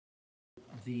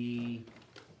The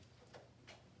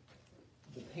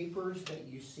papers that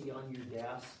you see on your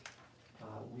desk,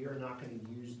 we are not going to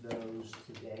use those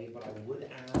today, but I would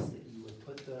ask that you would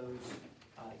put those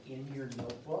in your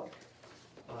notebook,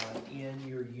 in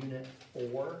your Unit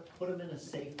 4. Put them in a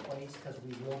safe place because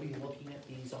we will be looking at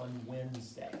these on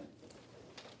Wednesday.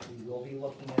 We will be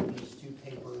looking at these two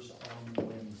papers on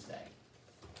Wednesday.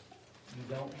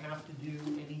 You don't have to do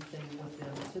anything with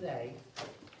them today,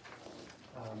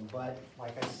 but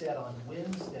like I said, on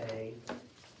Wednesday,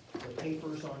 the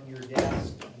papers on your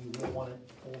desk, you will want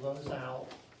to pull those out,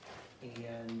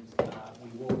 and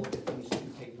we will look at these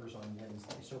two papers on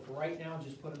Wednesday. So for right now,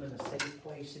 just put them in a safe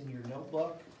place in your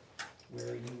notebook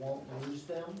where you won't lose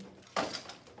them,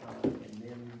 and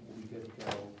then we'll be good to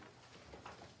go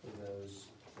for those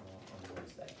on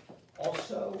Wednesday.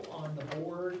 Also on the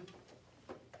board,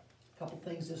 a couple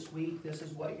things this week. This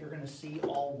is what you're going to see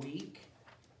all week.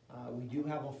 We do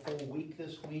have a full week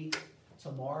this week.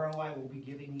 Tomorrow I will be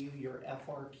giving you your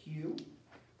FRQ,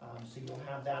 so you'll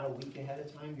have that a week ahead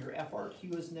of time. Your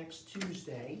FRQ is next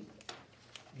Tuesday.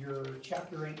 Your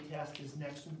Chapter 8 test is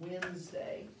next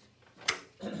Wednesday.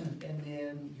 And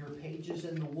then your pages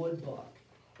in the Wood Book.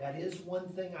 That is one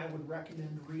thing I would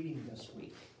recommend reading this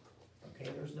week.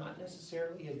 Okay, there's not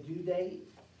necessarily a due date,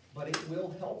 but it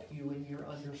will help you in your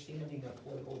understanding of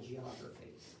political geography.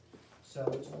 So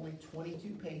it's only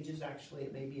 22 pages. Actually,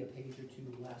 it may be a page or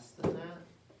two less than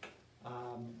that.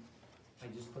 I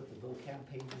just put the vocab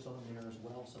pages on there as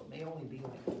well, so it may only be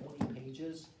like 20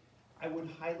 pages. I would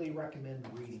highly recommend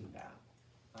reading that.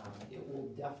 It will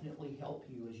definitely help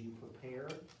you as you prepare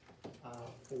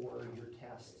for your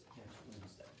test next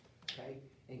Wednesday. Okay?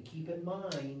 And keep in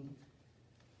mind,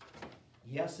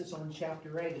 yes, it's on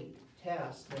Chapter 8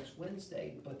 test next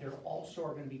Wednesday, but there also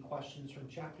are going to be questions from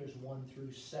chapters 1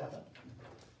 through 7.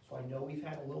 So I know we've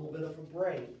had a little bit of a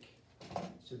break,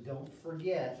 so don't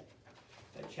forget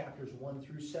that chapters 1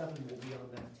 through 7 will be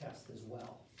on that test as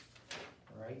well.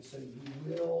 All right, so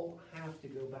you will have to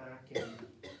go back and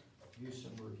do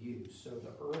some reviews. So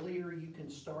the earlier you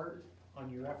can start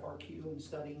on your FRQ and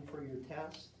studying for your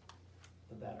test,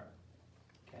 the better.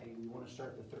 Okay, we want to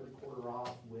start the third quarter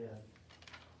off with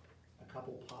a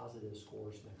couple positive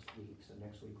scores next week. So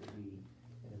next week will be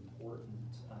an important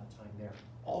time there.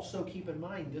 Also keep in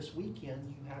mind, this weekend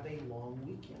you have a long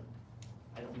weekend.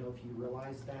 I don't know if you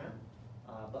realize that,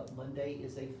 but Monday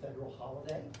is a federal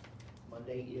holiday.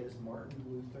 Monday is Martin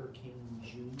Luther King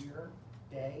Jr.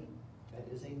 Day. That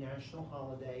is a national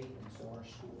holiday, and so our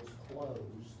school is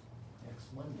closed next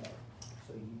Monday.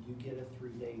 So you do get a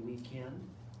 3-day weekend,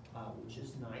 which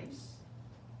is nice.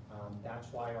 That's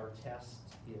why our test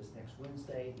is next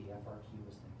Wednesday, the FRQ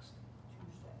is next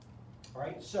Tuesday. All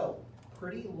right, so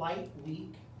pretty light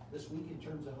week this week in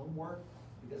terms of homework,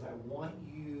 because I want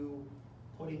you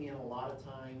putting in a lot of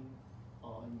time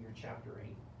on your Chapter 8.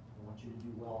 I want you to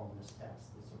do well on this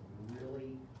test. It's a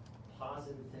really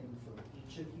positive thing for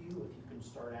each of you if you can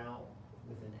start out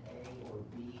with an A or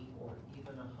B or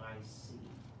even a high C.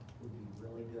 It would be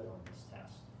really good on this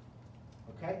test.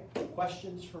 Okay,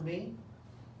 questions for me?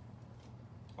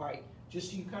 All right,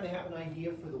 just so you kind of have an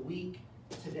idea for the week,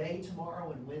 today,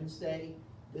 tomorrow, and Wednesday,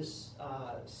 this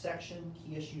section,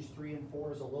 key issues 3 and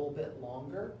 4, is a little bit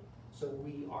longer. So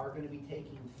we are going to be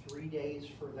taking 3 days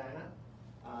for that.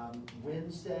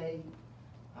 Wednesday,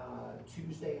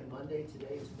 Tuesday, and Monday,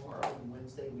 today, tomorrow, and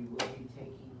Wednesday, we will be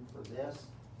taking for this.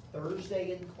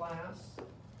 Thursday in class,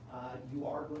 you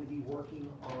are going to be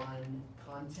working on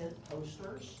content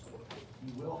posters.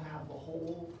 You will have the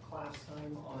whole class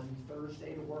time on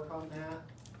Thursday to work on that.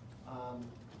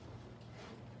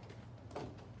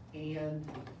 And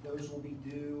those will be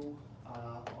due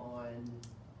on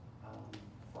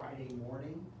Friday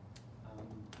morning.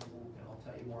 And I'll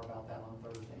tell you more about that on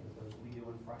Thursday, but those will be due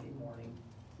on Friday morning.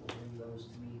 You'll bring those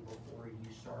to me before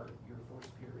you start your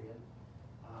first period.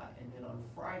 And then on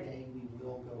Friday, we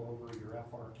will go over your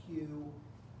FRQ and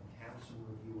have some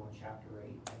review on Chapter 8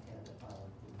 ahead of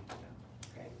the weekend.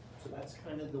 Okay, so that's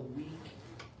kind of the week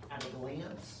at a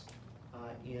glance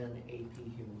in AP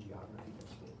Human Geography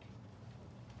this week.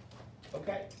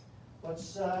 Okay,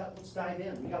 let's dive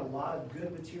in. We got a lot of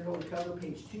good material to cover.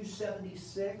 Page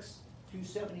 276,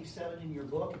 277 in your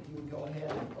book. If you would go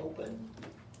ahead and open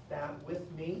that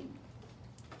with me.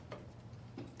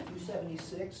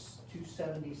 276,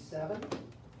 277.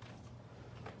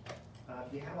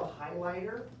 If you have a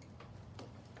highlighter,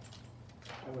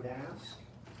 I would ask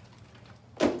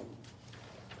that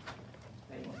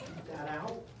you keep that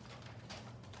out.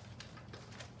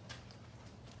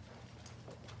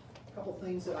 A couple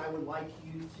things that I would like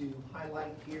you to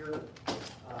highlight here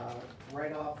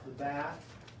right off the bat.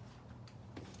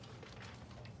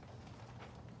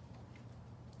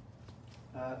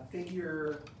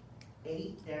 Figure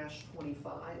 8-25,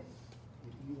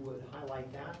 if you would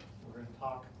highlight that. We're going to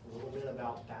talk a little bit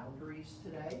about boundaries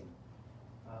today.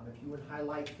 If you would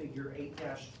highlight figure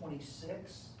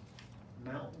 8-26,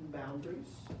 mountain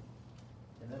boundaries.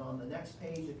 And then on the next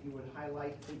page, if you would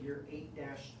highlight figure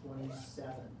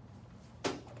 8-27,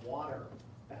 water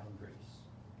boundaries.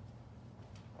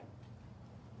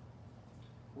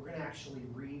 We're going to actually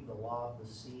read the law of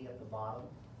the sea at the bottom,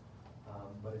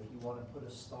 but if you want to put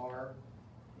a star,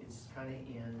 it's kind of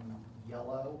in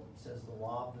yellow. It says the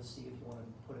law of the sea. If you want to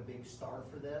put a big star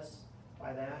for this,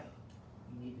 by that,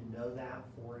 you need to know that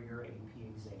for your AP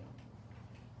exam.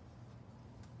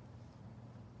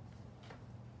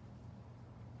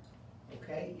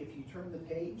 Okay, if you turn the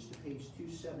page to page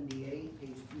 278,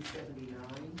 page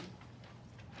 279,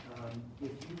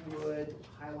 if you would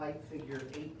highlight figure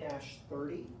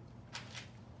 8-30,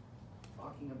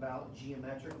 talking about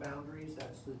geometric boundaries,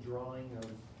 that's the drawing of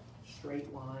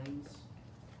straight lines.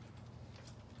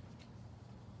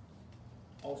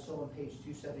 Also on page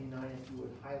 279, if you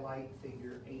would highlight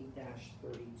figure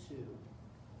 8-32.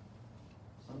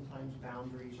 Sometimes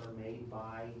boundaries are made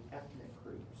by ethnic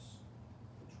groups,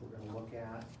 which we're going to look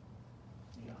at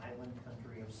in the island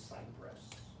country of Cyprus.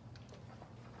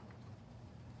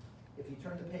 If you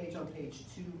turn the page on page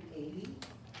 280,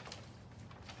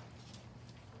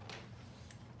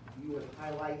 you would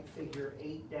highlight figure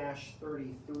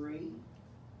 8-33,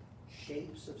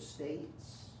 shapes of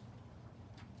states.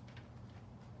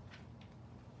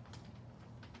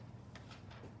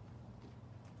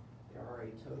 There are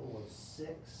a total of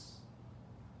 6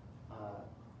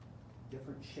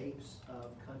 different shapes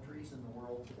of countries in the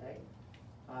world today.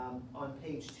 On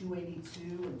page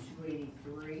 282 and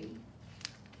 283,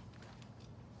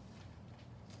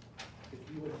 if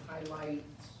you would highlight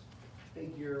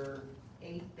figure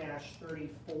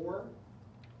 8-34,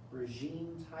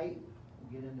 regime type.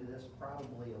 We'll get into this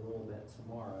probably a little bit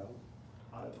tomorrow.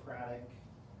 Autocratic,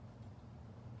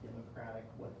 democratic,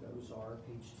 what those are,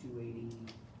 page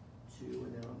 282.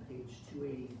 And then on page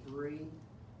 283,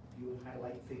 you would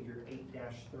highlight figure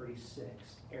 8-36,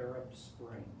 Arab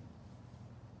Spring.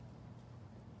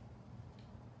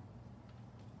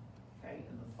 Okay,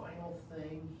 and the final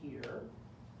thing here,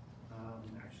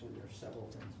 actually there are several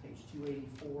things, page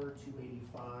 284,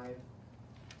 285.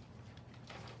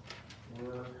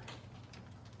 We're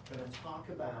going to talk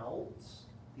about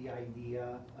the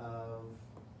idea of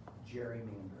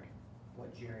gerrymandering,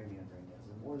 what gerrymandering is,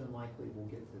 and more than likely we'll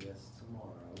get to this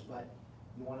tomorrow, but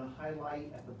you want to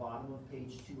highlight at the bottom of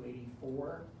page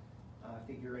 284,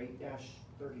 figure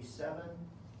 8-37,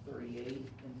 38,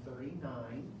 and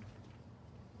 39.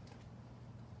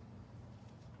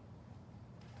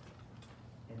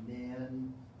 And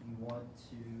then you want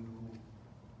to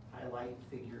highlight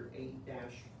figure 8-40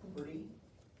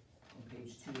 on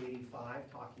page 285,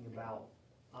 talking about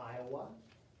Iowa.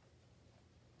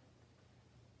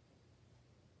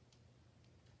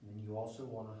 And then you also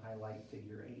want to highlight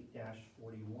figure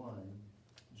 8-41,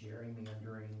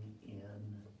 gerrymandering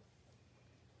in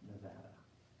Nevada.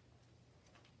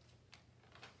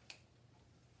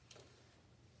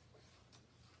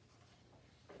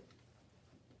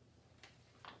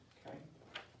 Okay.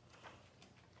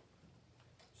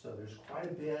 So there's quite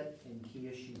a bit in key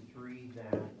issue 3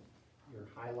 that you're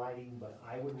highlighting, but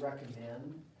I would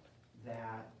recommend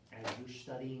that as you're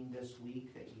studying this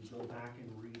week that you go back and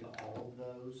read all of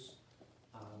those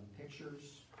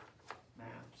pictures,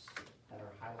 maps that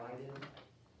are highlighted,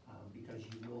 because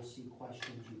you will see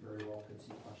questions. You very well could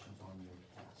see questions on your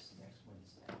test next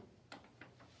Wednesday.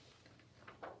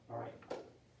 All right.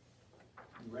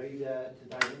 You ready to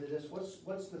dive into this?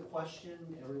 What's the question?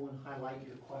 Everyone highlight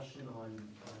your question on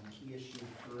key issue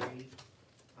 3.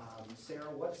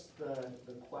 Sarah, what's the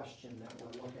question that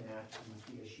we're looking at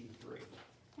in key issue 3?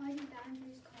 Why do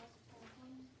boundaries cause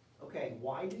problems? Okay,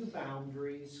 why do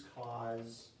boundaries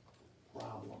cause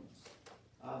problems?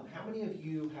 How many of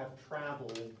you have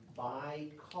traveled by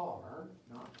car,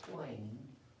 not plane,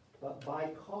 but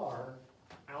by car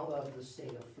out of the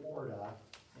state of Florida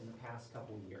in the past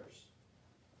couple of years?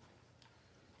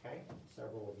 Okay,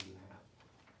 several of you have.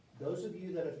 Those of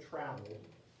you that have traveled,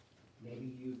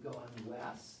 maybe you've gone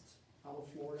west out of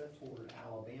Florida toward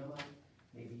Alabama,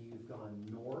 maybe you've gone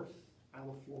north out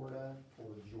of Florida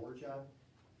toward Georgia.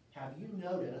 Have you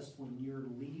noticed when you're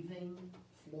leaving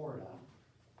Florida,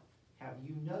 have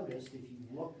you noticed if you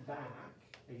look back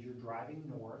as you're driving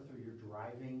north or you're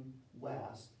driving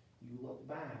west, you look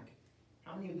back,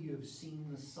 how many of you have seen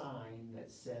the sign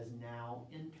that says now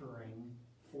entering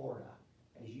Florida?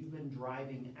 As you've been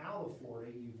driving out of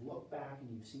Florida, you've looked back and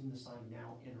you've seen the sign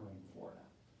now entering Florida.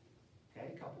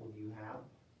 Okay, a couple of you have.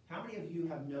 How many of you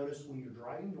have noticed when you're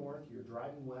driving north, you're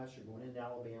driving west, you're going into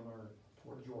Alabama or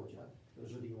toward Georgia,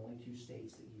 those are the only two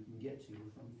states that you can get to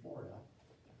from Florida,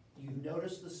 you've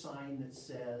noticed the sign that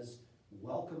says,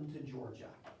 welcome to Georgia.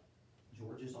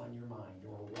 Georgia's on your mind,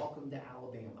 or welcome to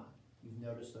Alabama. You've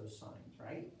noticed those signs,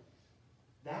 right?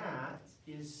 That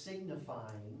is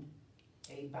signifying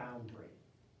a boundary.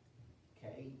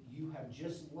 Okay, you have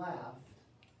just left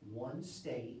one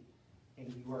state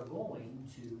and you are going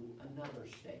to another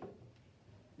state.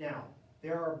 Now,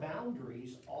 there are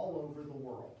boundaries all over the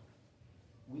world.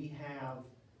 We have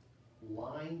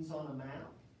lines on a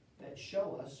map that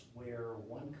show us where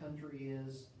one country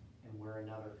is and where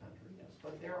another country is.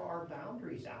 But there are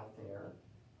boundaries out there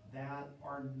that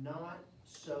are not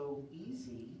so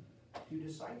easy to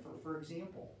decipher. For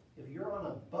example, if you're on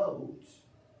a boat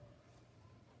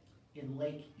in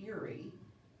Lake Erie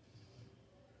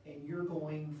and you're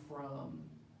going from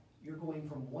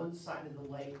one side of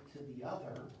the lake to the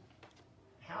other,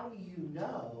 how do you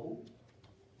know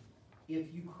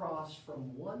if you cross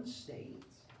from one state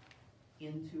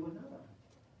into another?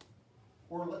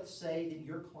 Or let's say that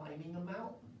you're climbing a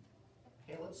mountain.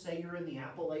 Okay, let's say you're in the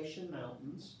Appalachian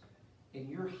Mountains and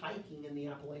you're hiking in the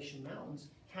Appalachian Mountains.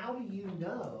 How do you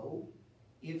know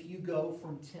if you go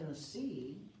from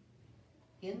Tennessee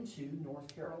into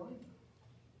North Carolina?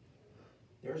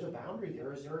 There's a boundary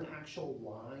there. Is there an actual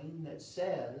line that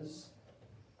says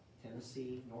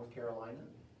Tennessee, North Carolina?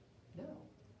 No.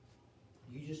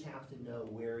 You just have to know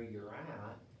where you're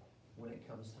at when it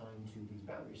comes time to these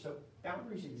boundaries. So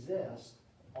boundaries exist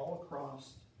all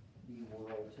across the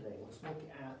world today. Let's look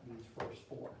at these first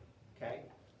four, okay?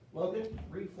 Logan,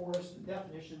 read for us the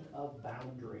definition of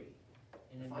boundary.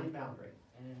 Define boundary.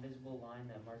 An invisible line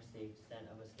that marks the extent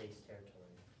of a state's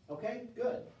territory. Okay,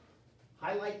 good.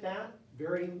 Highlight that.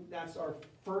 That's our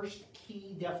first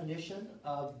key definition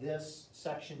of this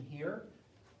section here.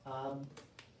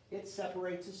 It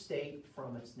separates a state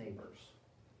from its neighbors.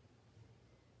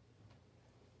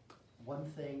 One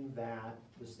thing that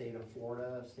the state of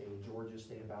Florida, state of Georgia,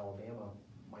 state of Alabama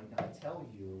might not tell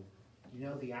you, you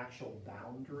know, the actual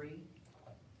boundary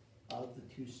of the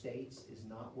two states is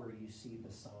not where you see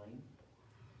the sign.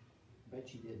 I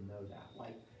bet you didn't know that.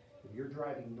 Like, if you're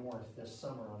driving north this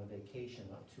summer on a vacation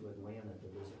up to Atlanta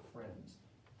to visit friends,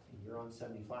 and you're on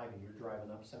 75 and you're driving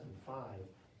up 75,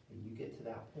 and you get to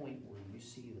that point where you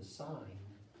see the sign,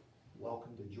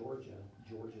 welcome to Georgia,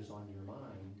 Georgia's on your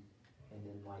mind, and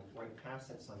then like right past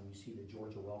that sign you see the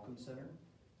Georgia Welcome Center.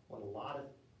 What a lot of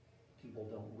people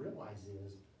don't realize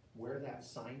is where that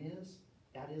sign is,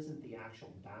 that isn't the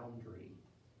actual boundary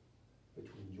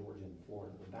between Georgia and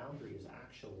Florida. The boundary is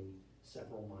actually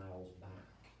several miles back.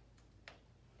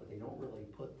 But they don't really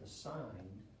put the sign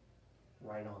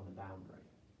right on the boundary,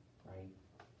 right?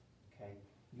 Okay,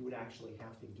 you would actually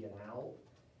have to get out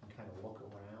and kind of look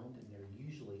around, and there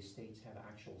usually states have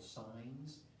actual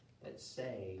signs that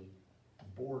say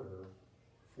border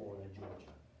Florida,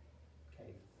 Georgia.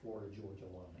 Okay, Florida, Georgia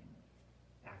line,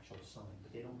 actual sign.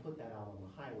 But they don't put that out on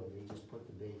the highway, they just put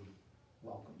the big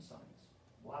welcome signs.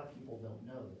 A lot of people don't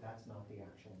know that that's not the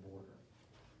actual border.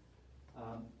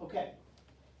 Okay.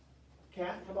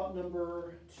 Kat, how about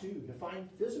number 2? Define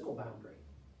physical boundary.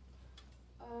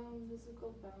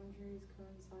 Physical boundaries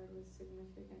coincide with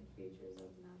significant features of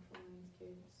natural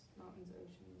landscapes, mountains,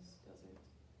 oceans,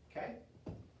 deserts. Okay.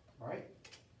 All right.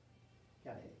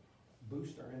 Got to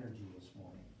boost our energy this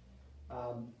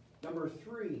morning. Number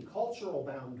 3, cultural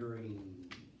boundary.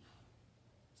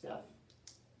 Steph?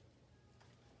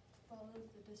 Follows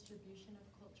the distribution of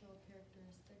cultural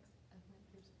characteristics, ethnic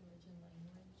groups, religion,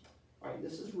 language. All right,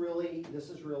 this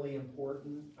is really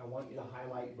important. I want you to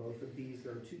highlight both of these.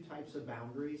 There are 2 types of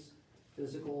boundaries,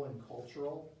 physical and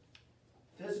cultural.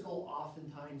 Physical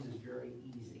oftentimes is very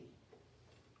easy.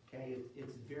 Okay,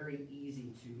 it's very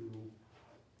easy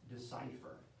to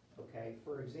decipher. Okay,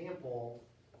 for example,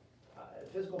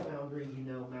 physical boundary, you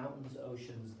know, mountains,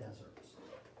 oceans, deserts.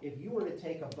 If you were to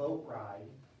take a boat ride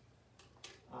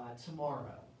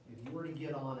tomorrow, if you were to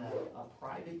get on a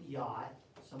private yacht,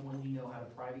 someone you know had a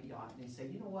private yacht, and they say,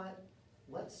 you know what,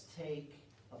 let's take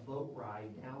a boat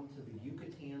ride down to the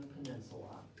Yucatan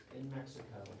Peninsula in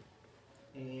Mexico,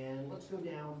 and let's go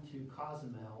down to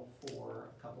Cozumel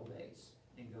for a couple days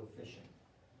and go fishing.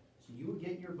 So you would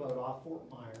get your boat off Fort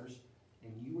Myers,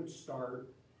 and you would start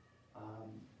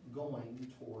going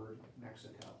toward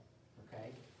Mexico,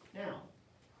 okay? Now,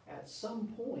 at some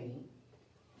point,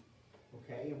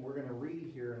 okay, and we're gonna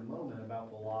read here in a moment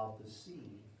about the law of the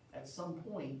sea, at some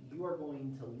point, you are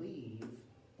going to leave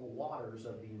the waters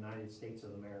of the United States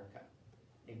of America,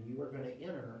 and you are gonna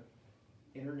enter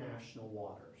international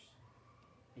waters.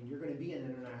 And you're gonna be in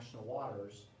international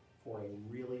waters for a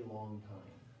really long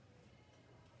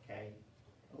time, okay?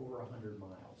 Over 100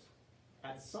 miles.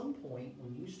 At some point,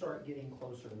 when you start getting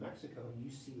closer to Mexico and you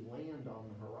see land on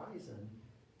the horizon,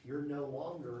 you're no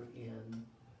longer in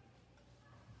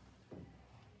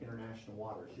international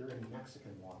waters, you're in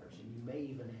Mexican waters, and you may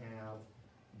even have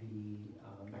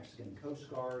the Mexican Coast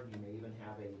Guard, you may even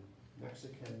have a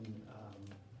Mexican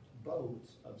boat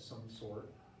of some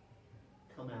sort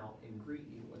come out and greet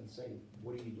you and say,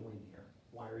 what are you doing here?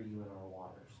 Why are you in our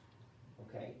waters?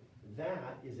 Okay,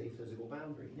 that is a physical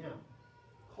boundary. Now,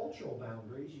 cultural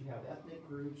boundaries, you have ethnic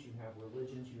groups, you have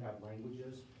religions, you have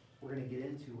languages. We're gonna get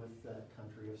into with the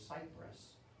country of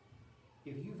Cyprus.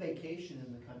 If you vacation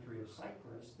in the country of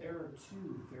Cyprus, there are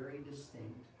two very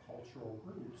distinct cultural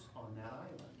groups on that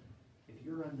island. If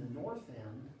you're on the north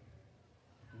end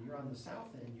and you're on the south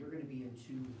end, you're gonna be in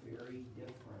two very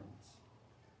different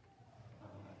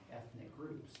ethnic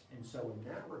groups. And so in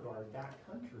that regard, that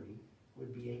country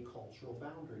would be a cultural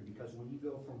boundary, because when you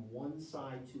go from one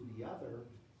side to the other,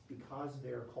 because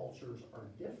their cultures are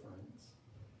different,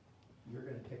 you're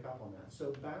gonna pick up on that.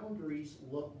 So boundaries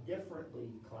look differently,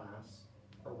 class,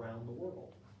 around the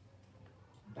world.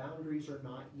 Boundaries are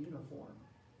not uniform.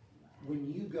 When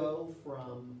you go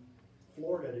from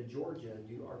Florida to Georgia,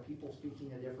 are people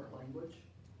speaking a different language?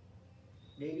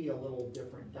 Maybe a little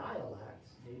different dialect,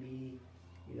 maybe,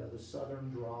 you know, the southern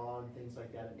drawl and things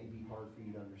like that, it may be hard for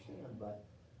you to understand, but,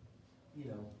 you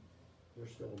know, they're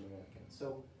still American.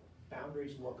 So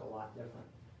boundaries look a lot different.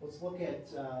 Let's look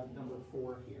at number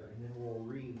 4 here, and then we'll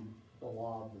read the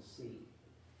law of the sea.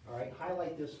 All right,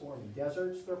 highlight this for me.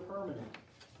 Deserts, they're permanent.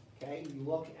 Okay, you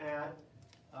look at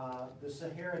the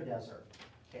Sahara Desert.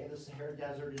 Okay, the Sahara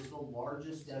Desert is the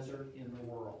largest desert in the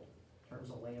world in terms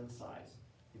of land size.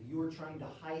 If you were trying to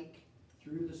hike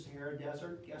through the Sahara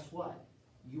Desert, guess what?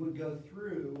 You would go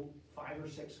through 5 or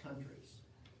 6 countries.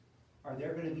 Are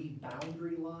there going to be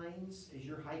boundary lines as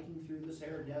you're hiking through the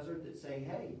Sahara Desert that say,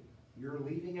 hey, you're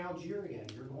leaving Algeria,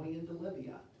 you're going into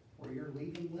Libya, or you're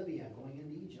leaving Libya, going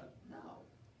into Egypt? No.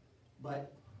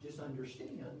 But just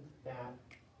understand that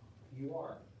you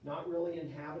are. Not really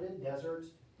inhabited deserts,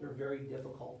 they're very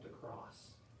difficult to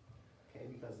cross. Okay,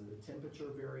 because of the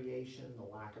temperature variation,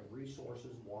 the lack of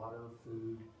resources, water,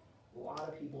 food. A lot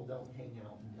of people don't hang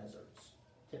out in deserts,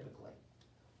 typically.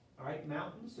 All right,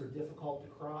 mountains, they're difficult to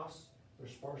cross. They're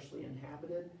sparsely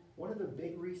inhabited. One of the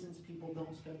big reasons people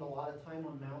don't spend a lot of time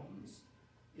on mountains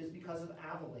is because of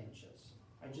avalanches.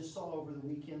 I just saw over the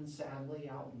weekend, sadly,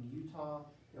 out in Utah,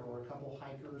 there were a couple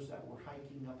hikers that were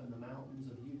hiking up in the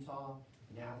mountains of Utah.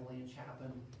 An avalanche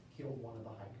happened, killed one of the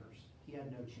hikers. He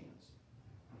had no chance.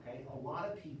 Okay, a lot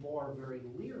of people are very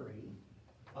leery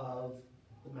of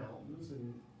the mountains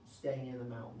and staying in the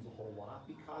mountains a whole lot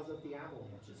because of the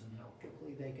avalanches and how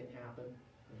quickly they can happen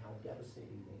and how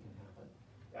devastating they can happen.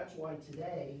 That's why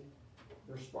today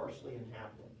they're sparsely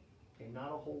inhabited. Okay,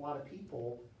 not a whole lot of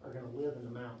people are going to live in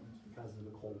the mountains because of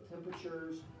the cold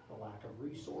temperatures, the lack of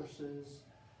resources.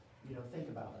 You know, think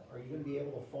about it. Are you going to be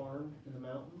able to farm in the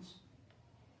mountains?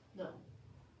 No.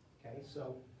 Okay,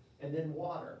 so, and then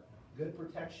water. Good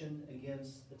protection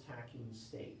against attacking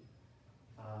state.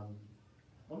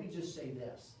 Let me just say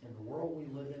this. In the world we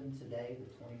live in today,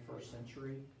 the 21st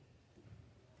century,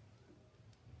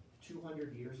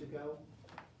 200 years ago,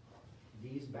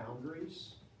 these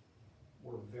boundaries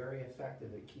were very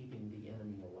effective at keeping the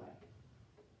enemy away.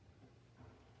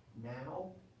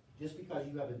 Now, just because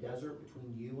you have a desert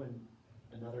between you and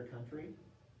another country,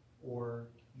 or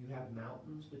you have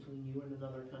mountains between you and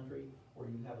another country, or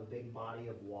you have a big body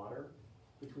of water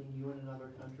between you and another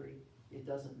country, it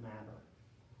doesn't matter.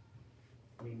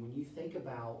 I mean, when you think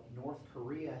about North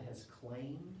Korea has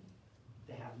claimed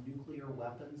to have nuclear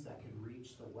weapons that could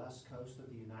reach the west coast of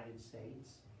the United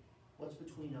States, what's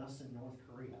between us and North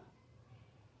Korea?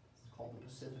 It's called the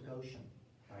Pacific Ocean,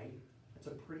 right? It's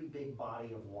a pretty big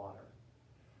body of water.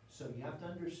 So you have to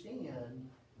understand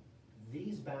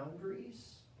these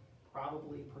boundaries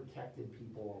probably protected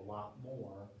people a lot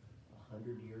more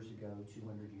 100 years ago,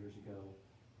 200 years ago.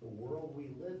 The world we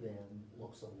live in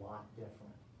looks a lot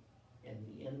different. And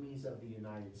the enemies of the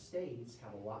United States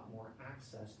have a lot more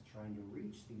access to trying to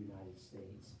reach the United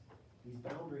States. These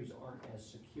boundaries aren't as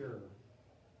secure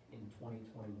in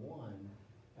 2021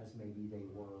 as maybe they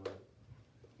were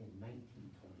in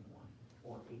 1921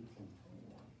 or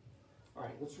 1821. All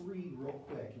right, let's read real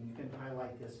quick, and you can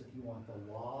highlight this if you want.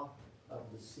 The law of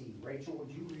the sea. Rachel, would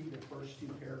you read the first 2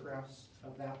 paragraphs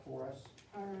of that for us?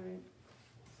 All right.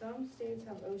 Some states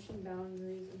have ocean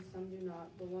boundaries and some do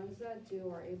not. The ones that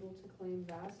do are able to claim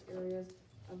vast areas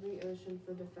of the ocean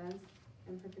for defense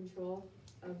and for control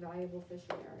of valuable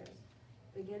fishing areas.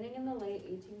 Beginning in the late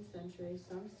 18th century,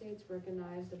 some states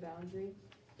recognized a boundary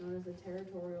known as the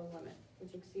territorial limit,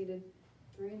 which exceeded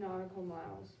 3 nautical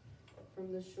miles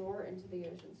from the shore into the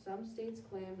ocean. Some states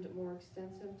claimed more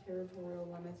extensive territorial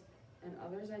limits, and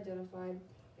others identified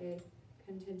a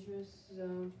contiguous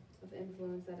zone of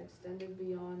influence that extended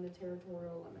beyond the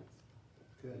territorial limits.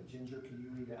 Good. Ginger, can you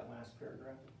read that last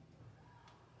paragraph?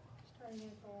 Starting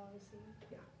at the Law of the Sea.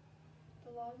 Yeah.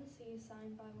 The Law of the Sea,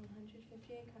 signed by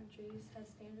 158 countries, has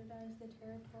standardized the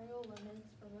territorial limits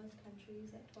for most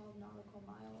countries at 12 nautical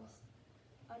miles.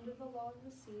 Under the Law of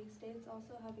the Sea, states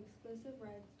also have exclusive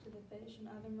rights to the fish and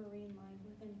other marine life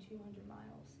within 200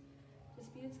 miles.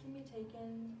 Disputes can be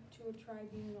taken to a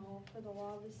tribunal for the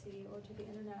Law of the Sea or to the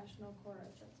International Court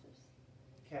of Justice.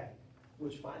 Okay,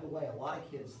 which by the way, a lot of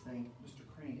kids think, Mr.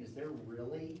 Crane, is there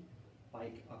really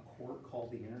like a court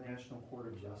called the International Court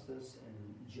of Justice and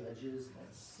judges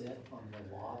that sit on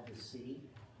the Law of the Sea?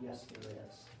 Yes, there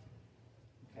is.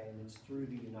 Okay, and it's through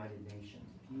the United Nations.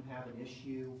 If you have an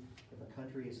issue, if a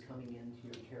country is coming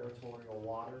into your territorial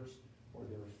waters or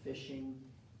they're fishing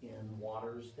in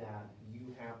waters that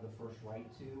you have the first right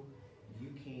to, you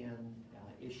can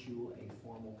issue a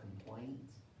formal complaint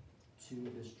to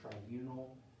this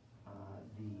tribunal,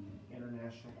 the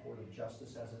International Court of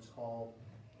Justice as it's called,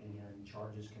 and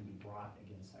charges can be brought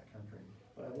against that country.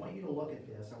 But I want you to look at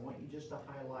this. I want you just to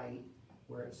highlight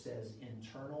where it says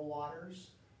internal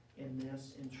waters. In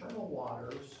this, internal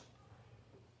waters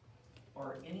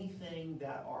are anything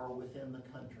that are within the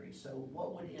country. So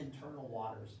what would internal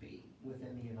waters be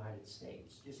within the United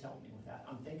States? Just help me with that.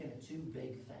 I'm thinking of two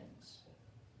big things.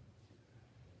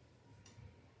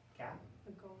 Cap?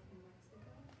 The Gulf of Mexico.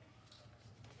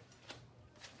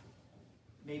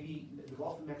 Maybe the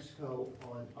Gulf of Mexico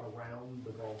on around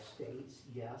the Gulf states,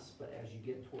 yes, but as you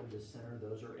get toward the center,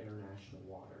 those are international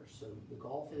waters. So the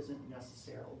Gulf isn't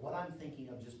necessarily, what I'm thinking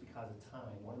of just because of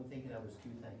time, what I'm thinking of is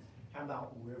two things. How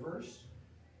about rivers,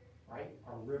 right?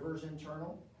 Are rivers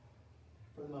internal?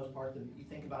 For the most part, you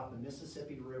think about the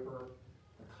Mississippi River,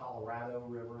 the Colorado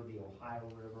River, the Ohio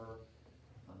River,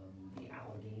 the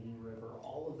Allegheny River,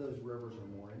 all of those rivers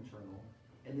are more internal.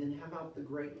 And then how about the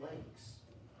Great Lakes?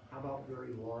 How about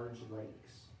very large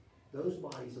lakes? Those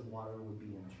bodies of water would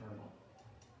be internal.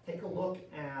 Take a look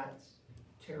at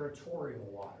territorial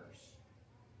waters.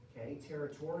 Okay,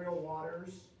 territorial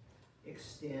waters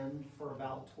extend for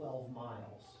about 12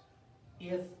 miles.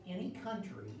 If any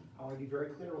country, I want to be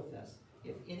very clear with this,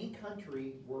 if any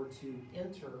country were to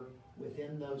enter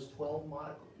within those 12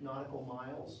 nautical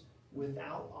miles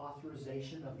without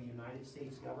authorization of the United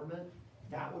States government,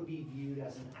 that would be viewed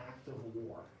as an act of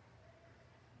war.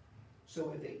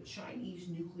 So if a Chinese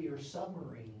nuclear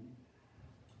submarine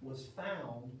was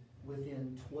found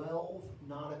within 12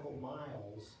 nautical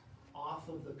miles off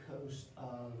of the coast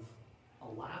of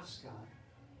Alaska,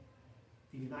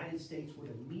 the United States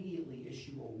would immediately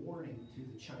issue a warning to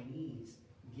the Chinese,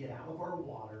 get out of our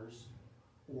waters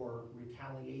or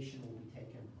retaliation will be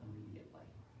taken immediately.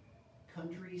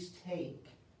 Countries take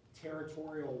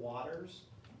territorial waters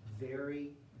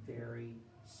very, very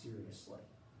seriously.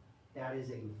 That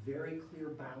is a very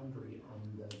clear boundary on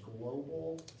the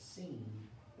global scene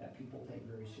that people take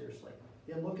very seriously.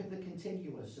 Then look at the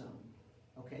contiguous zone.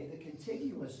 Okay, the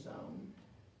contiguous zone,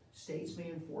 states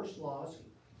may enforce laws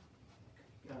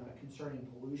concerning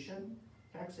pollution,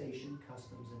 taxation,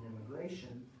 customs, and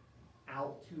immigration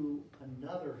out to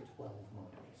another 12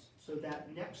 miles. So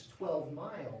that next 12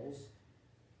 miles,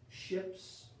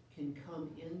 ships can come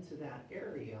into that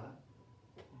area,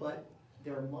 but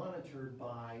they're monitored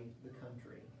by the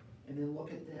country. And then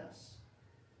look at this,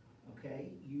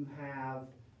 okay? You have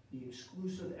the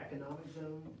exclusive economic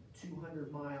zone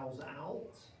 200 miles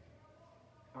out,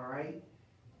 all right?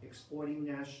 Exploiting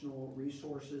national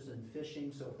resources and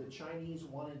fishing. So if the Chinese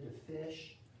wanted to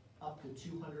fish up to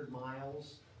 200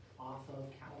 miles off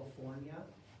of California,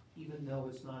 even though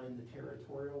it's not in the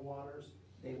territorial waters,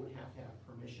 they would have to have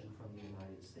permission from the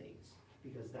United States,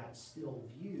 because that's still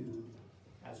viewed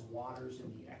as waters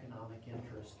in the economic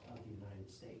interest of the United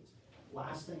States.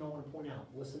 Last thing I want to point out,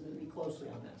 listen to me closely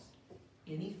on this.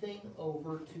 Anything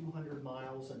over 200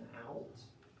 miles and out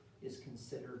is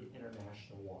considered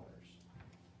international waters.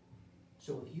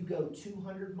 So if you go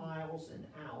 200 miles and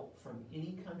out from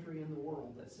any country in the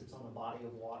world that sits on a body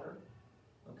of water,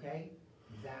 okay,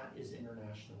 that is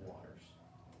international waters.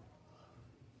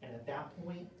 And at that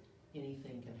point,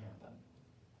 anything can happen.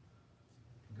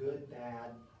 Good,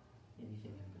 bad,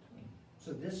 anything in between.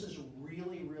 So this is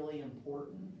really, really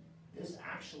important. This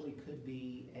actually could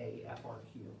be a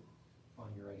FRQ on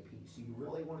your AP. So you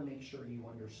really want to make sure you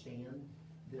understand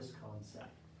this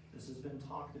concept. This has been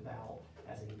talked about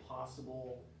as a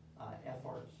possible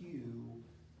FRQ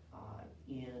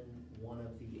in one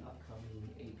of the upcoming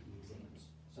AP exams.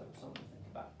 So something to think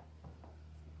about.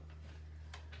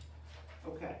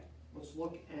 Okay, let's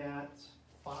look at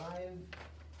 5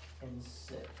 and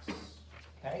 6.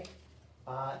 Okay,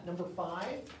 number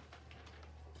 5.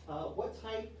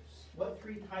 What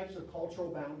 3 types of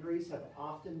cultural boundaries have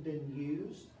often been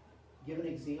used? Give an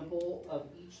example of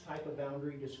each type of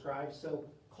boundary described. So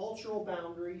cultural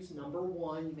boundaries, number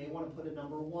 1, you may want to put a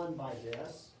number 1 by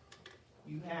this.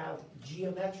 You have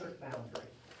geometric boundary.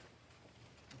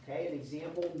 Okay, an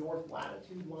example, north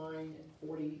latitude line,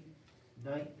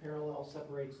 49th parallel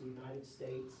separates the United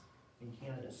States and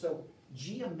Canada. So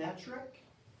geometric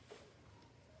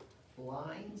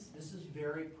lines, this is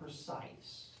very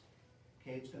precise.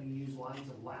 Okay, it's going to use lines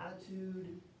of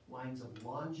latitude, lines of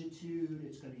longitude,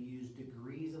 it's going to use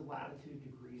degrees of latitude,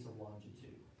 degrees of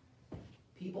longitude.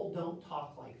 People don't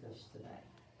talk like this today.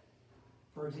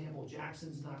 For example,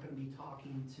 Jackson's not going to be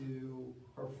talking to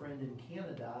her friend in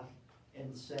Canada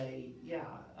and say, yeah,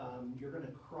 you're going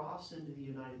to cross into the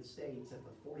United States at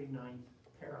the 49th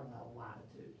parallel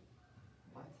latitude.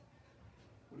 What?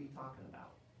 What are you talking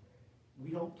about?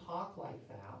 We don't talk like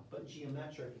that, but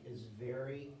geometric is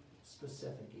very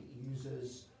specific. It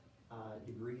uses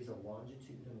degrees of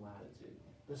longitude and latitude.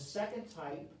 The second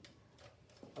type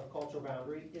of cultural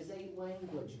boundary is a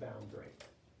language boundary.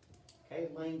 Okay,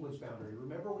 language boundary.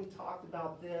 Remember we talked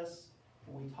about this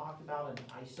when we talked about an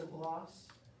isogloss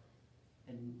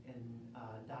and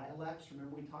dialects.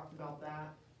 Remember we talked about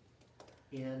that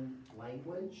in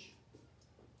language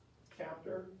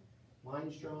chapter.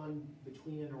 Lines drawn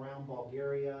between and around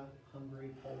Bulgaria,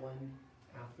 Hungary, Poland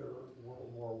after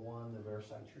World War I, the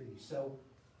Versailles Treaty. So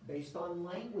based on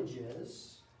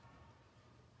languages,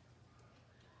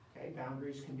 okay,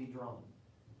 boundaries can be drawn.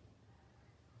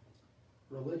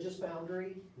 Religious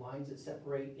boundary, lines that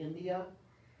separate India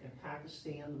and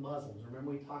Pakistan, the Muslims.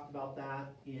 Remember we talked about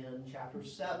that in chapter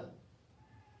 7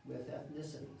 with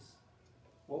ethnicities.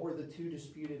 What were the 2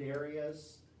 disputed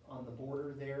areas on the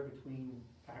border there between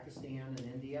Pakistan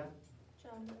and India?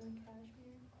 Jammu and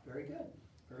Kashmir. Very good,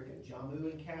 very good.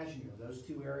 Jammu and Kashmir, those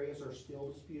 2 areas are still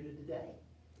disputed today.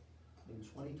 In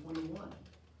 2021,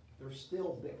 they're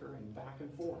still bickering back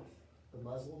and forth, the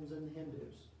Muslims and the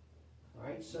Hindus. All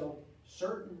right, so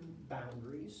certain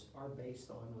boundaries are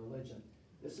based on religion.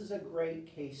 This is a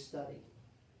great case study.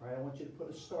 All right, I want you to put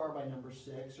a star by number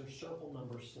 6 or circle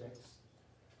number 6.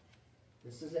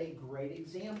 This is a great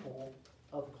example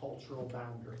of cultural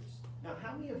boundaries. Now,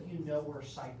 how many of you know where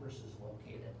Cyprus is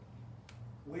located?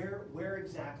 Where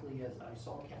exactly is it? I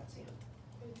saw Kat's hand.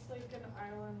 It's like an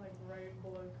island, like right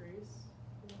below Greece.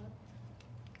 Isn't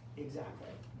it?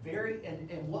 Exactly.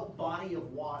 And what body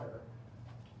of water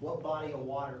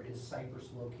is Cyprus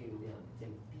located in? It's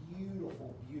a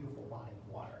beautiful, beautiful body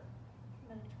of water.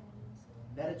 Mediterranean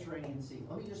Sea. Mediterranean Sea.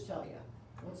 Let me just tell you,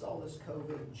 once all this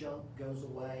COVID junk goes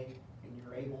away and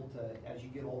you're able to, as you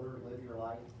get older, live your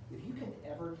life, if you can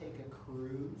ever take a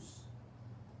cruise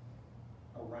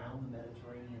around the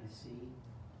Mediterranean Sea,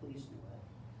 please do it.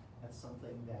 That's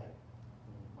something that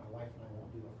my wife and I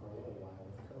won't do it for a little while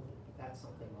with COVID, but that's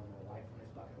something on my wife and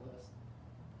I's bucket list.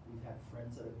 We've had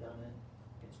friends that have done it.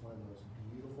 It's one of the most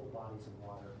beautiful bodies of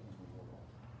water in the world.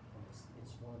 And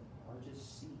it's one of the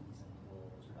largest seas in the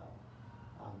world as well.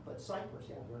 But Cyprus,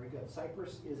 yeah, very good.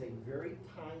 Cyprus is a very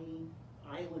tiny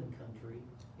island country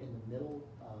in the middle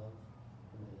of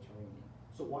the Mediterranean.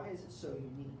 So why is it so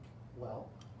unique? Well,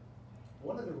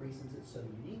 one of the reasons it's so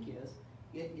unique is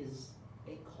it is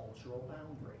a cultural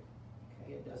boundary.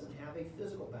 Okay, it doesn't have a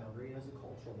physical boundary, it has a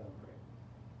cultural boundary.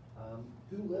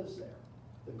 Who lives there?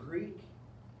 The Greek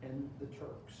and the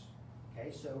Turks.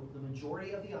 Okay, so the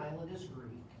majority of the island is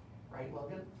Greek, right,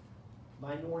 Logan?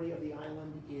 Minority of the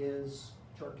island is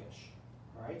Turkish.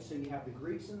 All right, so you have the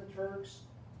Greeks and the Turks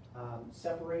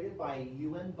separated by a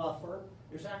UN buffer.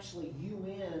 There's actually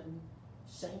UN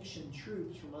sanctioned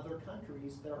troops from other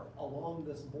countries that are along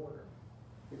this border.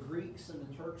 The Greeks and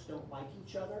the Turks don't like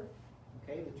each other.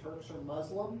 Okay, the Turks are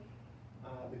Muslim.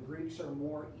 The Greeks are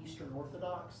more Eastern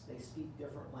Orthodox. They speak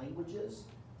different languages.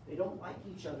 They don't like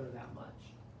each other that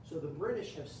much. So the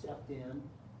British have stepped in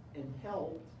and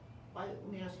helped.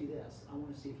 Let me ask you this. I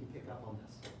want to see if you pick up on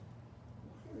this.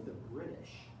 Why are the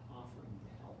British offering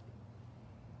to help?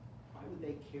 Why would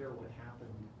they care what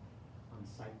happened on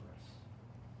Cyprus?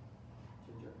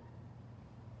 Ginger?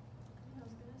 I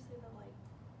was gonna say that, like,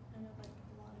 I know, like,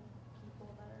 a lot of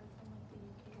people that are from, like, the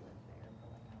UK live there,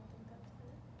 but, like, I don't think that's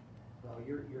it. Well,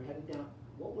 you're headed down.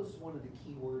 What was one of the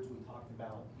key words we talked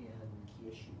about in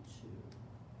key issue 2?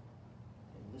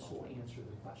 And answer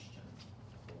the question.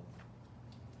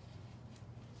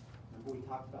 Remember we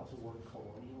talked about the word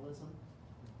colonialism?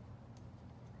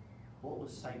 What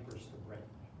was Cyprus to Britain?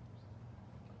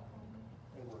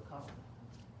 They were a colony.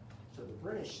 So the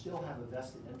British still have a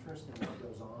vested interest in what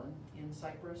goes on in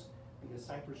Cyprus, because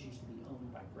Cyprus used to be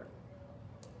owned by Britain.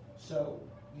 So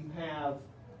you have,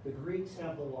 the Greeks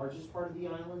have the largest part of the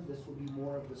island. This would be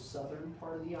more of the southern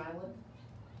part of the island.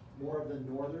 More of the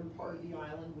northern part of the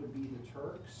island would be the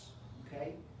Turks,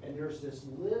 okay? And there's this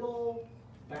little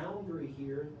boundary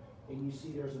here, and you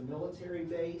see there's a military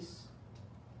base,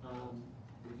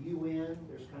 the UN,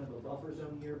 there's kind of a buffer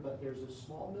zone here, but there's a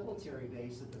small military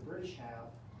base that the British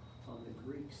have on the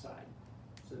Greek side,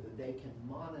 so that they can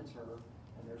monitor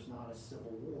and there's not a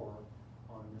civil war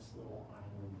on this little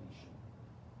island nation,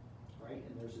 right?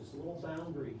 And there's this little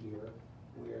boundary here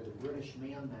where the British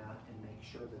man that and make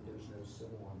sure that there's no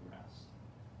civil unrest.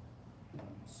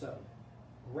 So,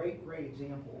 great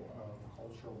example of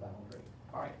cultural boundary.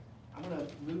 All right, I'm gonna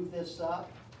move this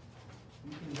up.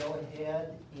 You can go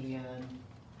ahead and,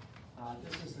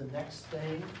 this is the next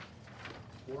thing.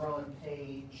 We're on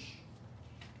page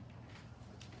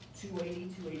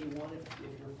 280, 281 if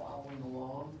you're following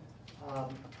along.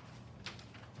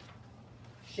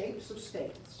 Shapes of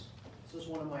states. This is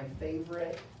one of my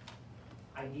favorite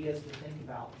ideas to think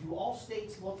about. Do all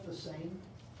states look the same?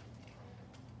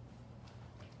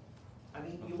 I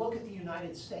mean, you look at the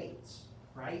United States,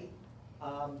 right?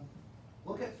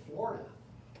 Look at Florida.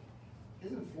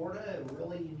 Isn't Florida a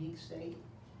really unique state?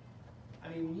 I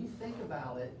mean, when you think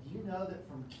about it, do you know that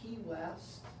from Key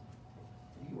West,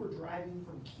 if you were driving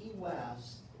from Key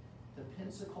West to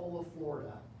Pensacola,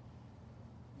 Florida,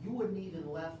 you wouldn't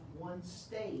even left one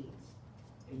state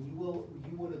and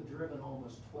you would have driven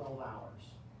almost 12 hours.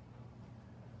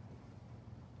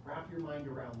 Wrap your mind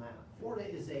around that. Florida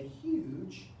is a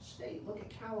huge state. Look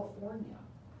at California.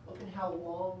 Look at how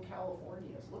long California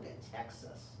is. Look at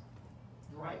Texas.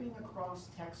 Driving across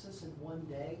Texas in one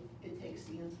day, it takes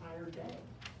the entire day.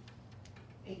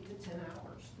 8 to 10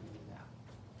 hours to do that.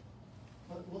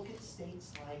 But look at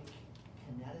states like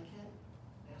Connecticut,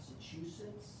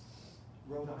 Massachusetts,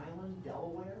 Rhode Island,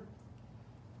 Delaware.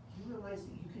 Do you realize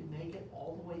that you can make it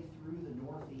all the way through the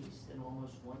Northeast in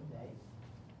almost one day?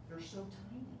 They're so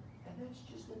tiny, and that's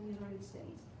just in the United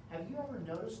States. Have you ever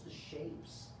noticed the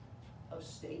shapes of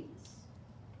states?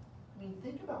 I mean,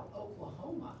 think about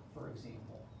Oklahoma, for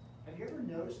example. Have you ever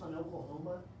noticed on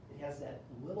Oklahoma, it has that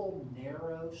little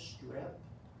narrow strip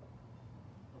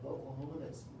of Oklahoma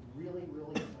that's really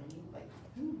tiny? Like,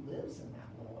 who lives in that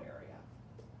little area?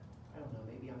 I don't know,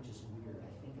 maybe I'm just weird.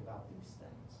 I think about these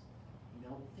things. You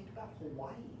know, think about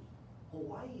Hawaii.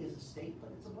 Hawaii is a state,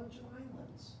 but it's a bunch of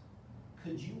islands.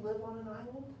 Could you live on an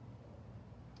island?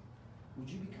 Would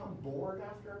you become bored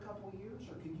after a couple of years,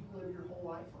 or could you live your whole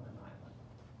life on an island?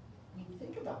 I mean,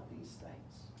 think about these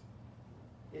things.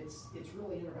 It's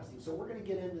really interesting. So we're gonna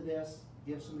get into this,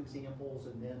 give some examples,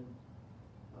 and then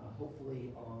hopefully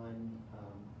on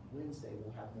Wednesday,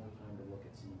 we'll have more time to look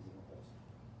at some examples.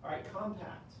 All right,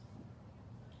 compact.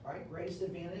 All right, greatest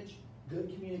advantage, good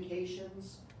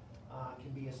communications can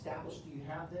be established. Do you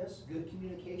have this? Good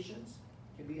communications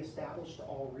can be established to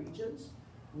all regions.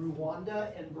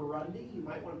 Rwanda and Burundi, you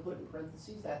might want to put in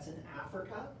parentheses, that's in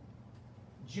Africa.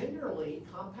 Generally,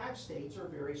 compact states are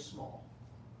very small.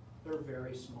 They're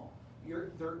very small.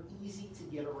 They're easy to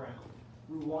get around.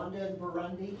 Rwanda and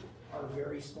Burundi are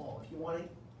very small. If you want to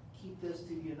keep this to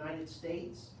the United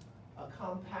States, a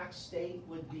compact state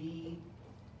would be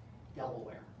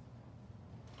Delaware.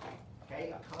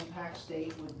 Okay, a compact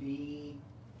state would be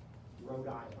Rhode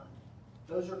Island.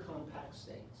 Those are compact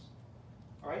states.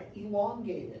 All right,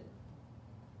 elongated.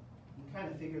 You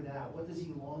kind of figure that out. What does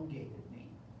elongated mean?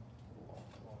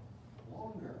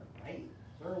 Longer, right?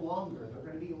 They're longer. They're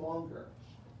going to be longer.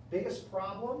 Biggest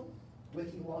problem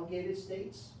with elongated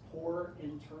states, poor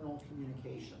internal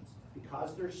communications.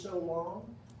 Because they're so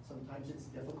long, sometimes it's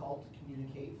difficult to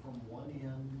communicate from one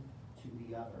end to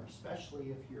the other,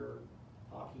 especially if you're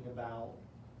talking about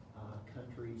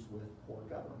countries with poor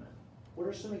government. What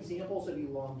are some examples of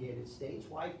elongated states?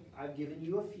 Well, I've given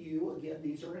you a few. Again,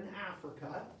 these are in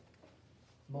Africa,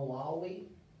 Malawi,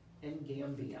 and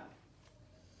Gambia.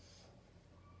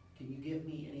 Can you give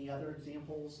me any other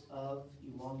examples of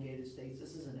elongated states?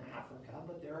 This is in Africa,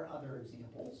 but there are other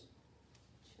examples.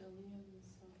 Chile in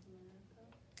South America.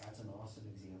 That's an awesome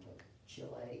example.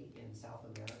 Chile in South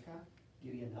America.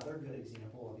 Give you another good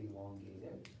example of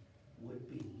elongated would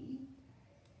be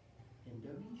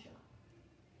Indonesia.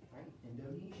 Right?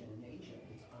 Indonesia in Asia,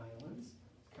 it's islands,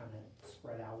 it's kind of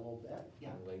spread out a little bit.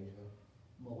 Yeah. Malaysia.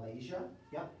 Malaysia,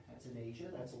 yep, that's That's in Asia,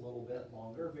 that's a little bit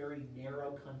longer, very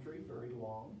narrow country, very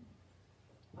long.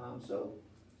 So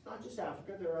it's not just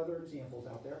Africa, there are other examples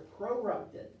out there.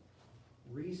 Prorupted,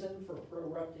 reason for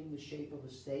prorupting the shape of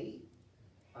a state,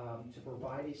 to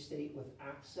provide a state with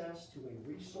access to a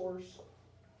resource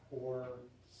or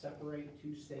separate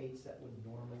two states that would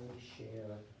normally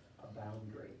share a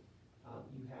boundary.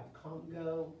 You have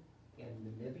Congo and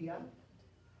Namibia.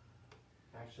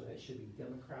 Actually, that should be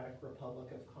Democratic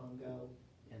Republic of Congo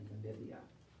and Namibia.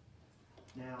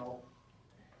 Now,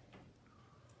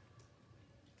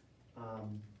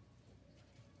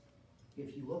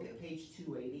 if you look at page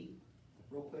 280,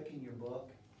 real quick in your book,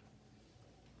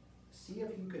 see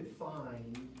if you could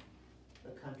find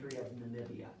the country of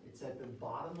Namibia. It's at the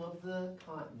bottom of the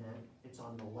continent. It's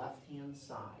on the left-hand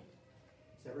side.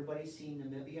 Has everybody seen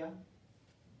Namibia?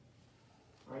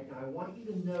 All right, now I want you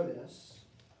to notice,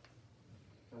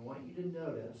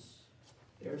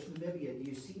 there's Namibia. Do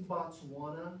you see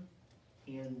Botswana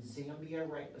and Zambia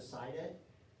right beside it?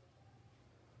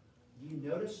 Do you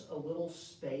notice a little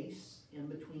space in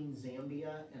between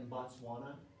Zambia and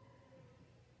Botswana?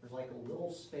 There's like a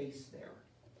little space there.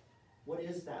 What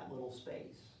is that little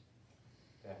space?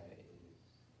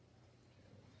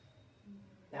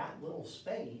 That little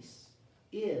space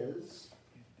is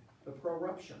the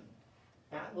proruption.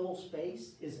 That little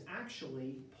space is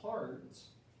actually part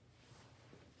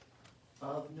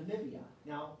of Namibia.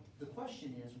 Now, the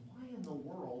question is, why in the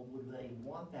world would they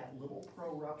want that little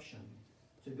proruption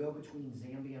to go between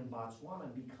Zambia and Botswana?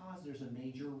 Because there's a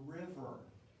major river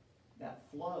that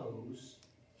flows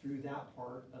through that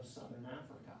part of southern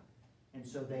Africa. And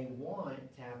so they want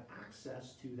to have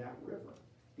access to that river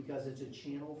because it's a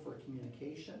channel for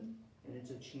communication and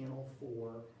it's a channel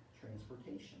for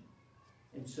transportation.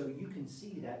 And so you can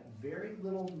see that very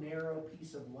little narrow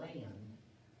piece of land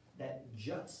that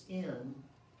juts in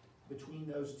between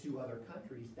those two other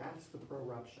countries, that's the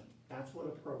proruption. That's what a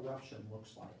proruption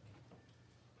looks like.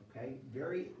 Okay,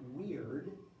 very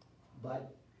weird,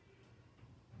 but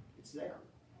it's there.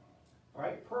 All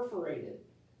right, perforated.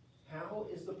 How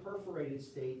is the perforated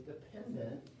state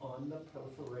dependent on the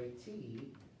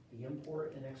perforatee? The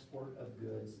import and export of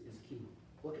goods is key.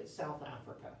 Look at South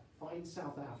Africa. Find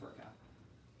South Africa.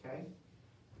 Okay?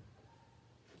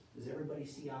 Does everybody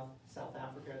see South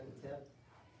Africa at the tip?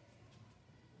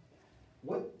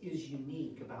 What is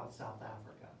unique about South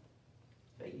Africa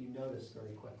that you notice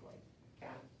very quickly?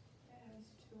 Kat? It has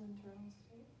two internal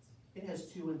states. It has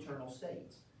two internal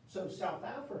states. So South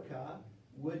Africa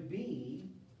would be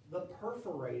the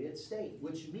perforated state,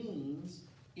 which means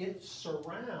it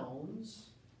surrounds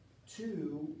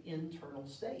two internal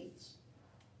states.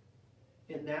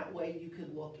 In that way, you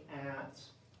could look at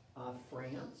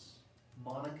France.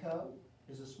 Monaco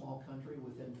is a small country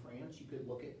within France. You could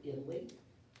look at Italy.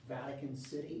 Vatican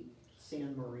City,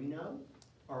 San Marino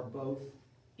are both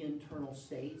internal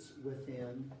states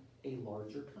within a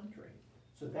larger country.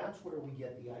 So that's where we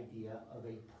get the idea of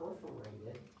a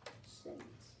perforated state.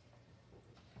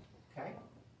 Okay?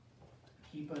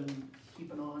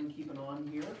 Keeping on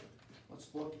here. Let's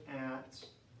look at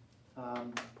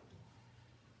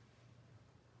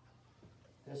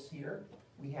this here.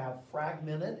 We have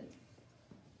fragmented.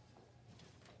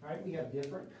 All right, we have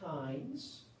different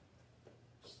kinds.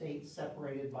 States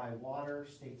separated by water,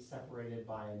 states separated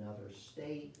by another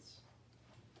state.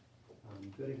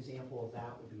 Good example of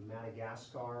that would be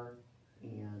Madagascar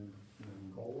and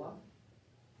Angola.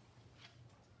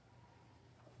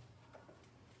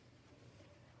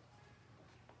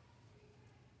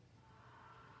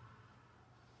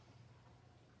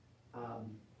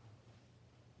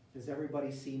 Does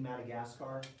everybody see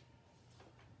Madagascar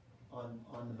on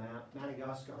the map?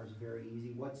 Madagascar is very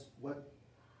easy.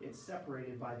 It's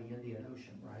separated by the Indian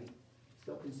Ocean, right?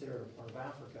 Still considered a part of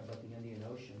Africa, but the Indian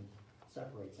Ocean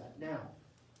separates that. Now,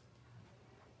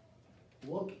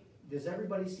 look, does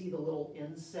everybody see the little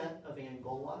inset of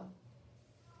Angola?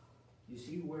 You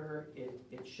see where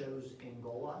it shows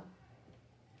Angola?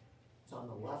 It's on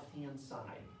the left-hand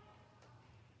side.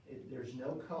 There's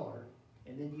no color.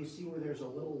 And then you see where there's a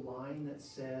little line that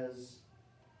says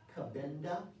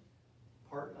Cabinda,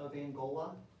 part of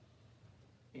Angola?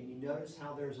 And you notice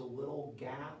how there's a little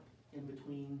gap in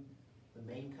between the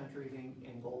main country of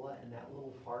Angola and that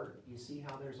little part? You see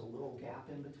how there's a little gap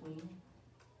in between?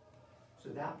 So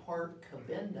that part,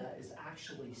 Cabinda, is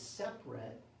actually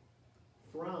separate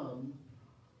from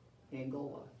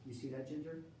Angola. You see that,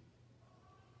 Ginger?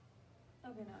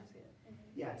 Okay, now I see it.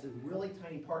 Yeah, it's a really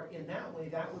tiny part. In that way,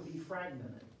 that would be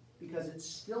fragmented because it's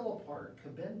still a part.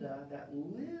 Cabinda, that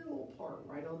little part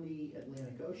right on the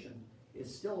Atlantic Ocean,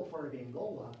 is still a part of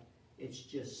Angola. It's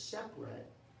just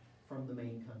separate from the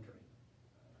main country,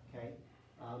 okay?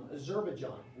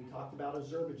 Azerbaijan, we talked about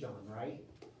Azerbaijan, right?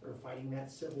 They're fighting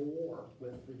that civil war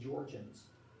with the Georgians.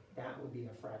 That would be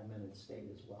a fragmented state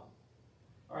as well.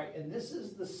 All right, and this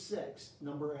is the sixth,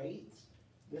 number 8.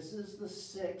 This is the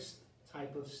sixth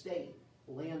type of state,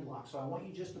 landlocked. So I want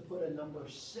you just to put a number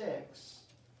 6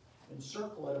 and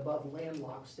circle it above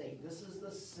landlocked state. This is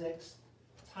the sixth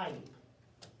type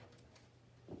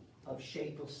of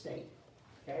shape of state,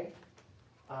 okay?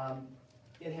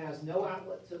 It has no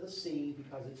outlet to the sea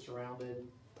because it's surrounded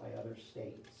by other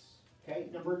states. Okay,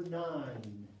 number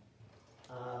 9.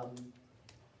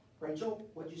 Rachel,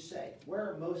 what'd you say?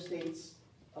 Where are most states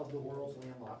of the world's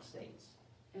landlocked states?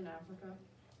 In Africa.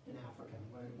 In Africa.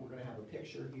 We're gonna have a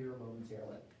picture here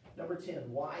momentarily. Number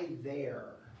 10, why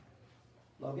there?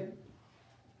 Logan?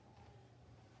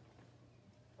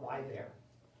 Why there?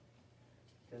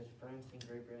 Because France and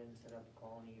Great Britain set up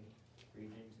colony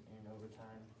regions, and over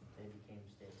time, they became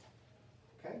states.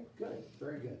 Okay, good,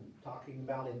 very good. Talking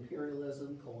about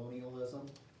imperialism, colonialism.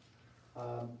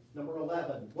 Number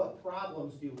 11, what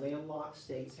problems do landlocked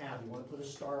states have? You want to put a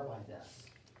star by this.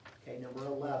 Okay, number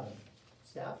 11.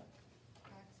 Steph?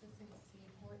 Accessing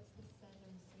seaports, the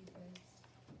sending seabirds.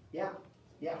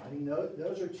 Yeah, I mean,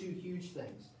 those are two huge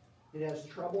things. It has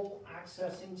trouble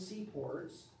accessing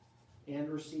seaports and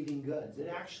receiving goods.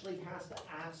 It actually has to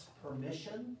ask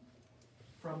permission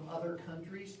from other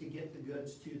countries to get the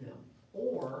goods to them,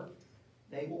 or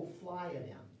they will fly it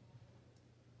in.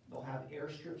 They'll have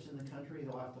airstrips in the country,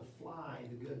 they'll have to fly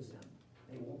the goods in.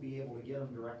 They won't be able to get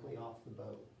them directly off the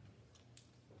boat.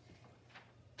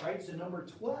 All right, so number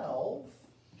 12,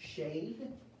 shade.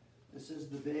 This is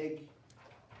the big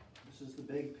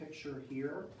picture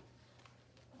here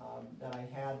that I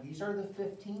had. These are the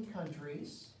 15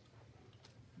 countries.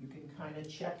 You can kind of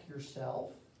check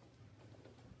yourself.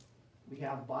 We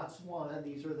have Botswana.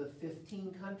 These are the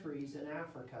 15 countries in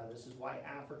Africa. This is why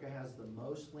Africa has the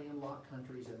most landlocked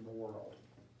countries in the world.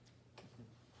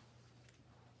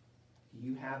 Do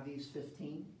you have these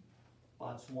 15?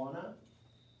 Botswana,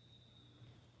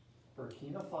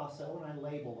 Burkina Faso, and I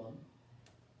label them,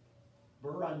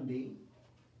 Burundi,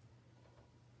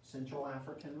 Central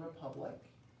African Republic,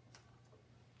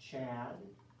 Chad,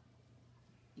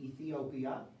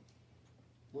 Ethiopia,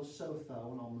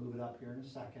 Lesotho, and I'll move it up here in a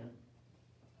second,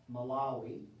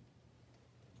 Malawi,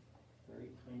 very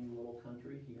tiny little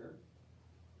country here,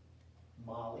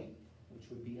 Mali, which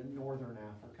would be in northern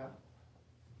Africa,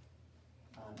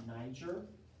 Niger,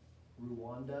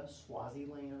 Rwanda,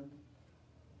 Swaziland,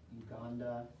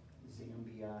 Uganda,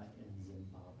 Zambia, and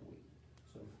Zimbabwe.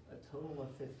 So a total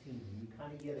of 15. You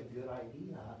kind of get a good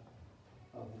idea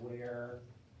of where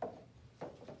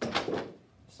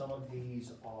some of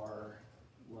these are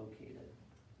located.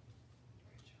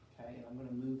 Okay, and I'm going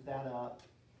to move that up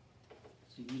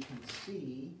so you can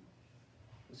see.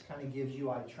 This kind of gives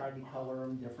you, I tried to color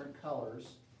them different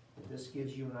colors, but this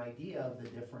gives you an idea of the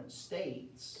different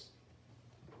states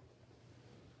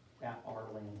that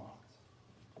are landlocked.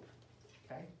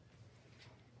 Okay?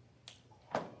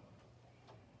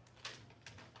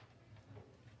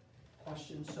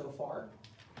 Questions so far?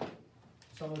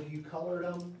 Some of you colored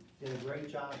them, did a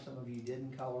great job. Some of you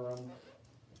didn't color them.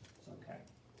 It's okay.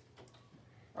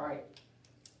 All right,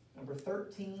 number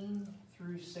 13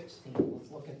 through 16.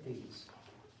 Let's look at these.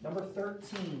 Number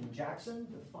 13, Jackson,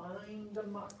 define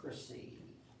democracy.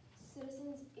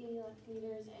 Citizens elect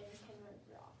leaders and can run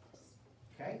for office.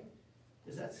 Okay?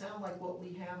 Does that sound like what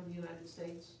we have in the United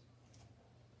States?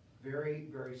 Very,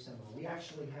 very similar. We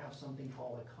actually have something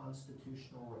called a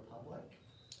constitutional republic,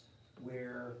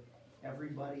 where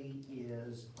everybody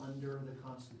is under the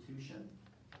Constitution,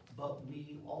 but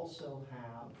we also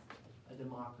have a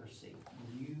democracy.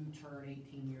 When you turn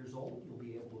 18 years old, you'll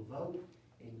be able to vote,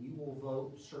 and you will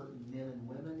vote certain men and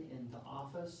women into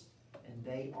office, and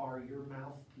they are your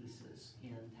mouthpieces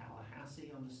in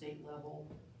Tallahassee on the state level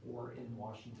or in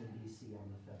Washington, D.C. on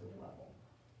the federal level.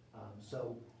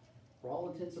 So for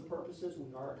all intents and purposes,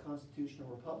 we are a constitutional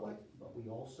republic, but we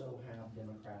also have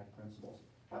democratic principles.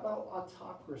 How about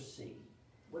autocracy?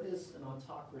 What is an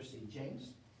autocracy,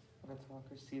 James? An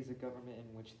autocracy is a government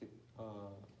in which the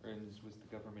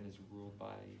government is ruled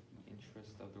by the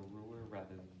interest of the ruler rather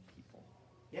than the people.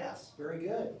 Yes, very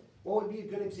good. What would be a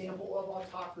good example of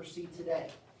autocracy today?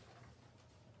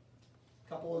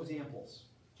 Couple examples.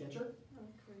 Ginger?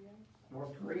 North Korea.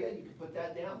 North Korea, you could put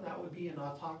that down. That would be an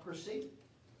autocracy.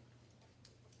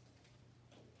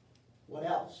 What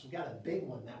else? We got a big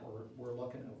one that we're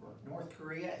looking over. North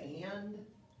Korea and,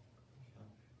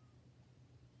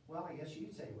 well, I guess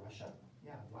you'd say Russia.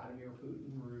 Yeah, Vladimir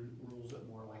Putin rules it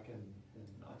more like an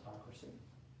autocracy.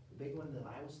 big one that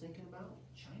I was thinking about,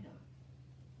 China.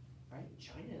 Right?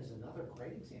 China is another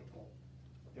great example.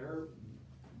 They're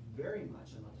very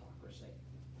much an autocracy.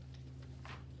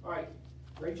 All right,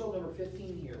 Rachel, number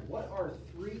 15 here. What are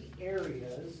 3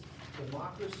 areas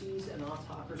democracies and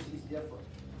autocracies differ?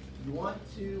 You want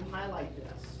to highlight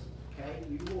this, okay?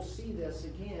 You will see this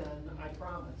again, I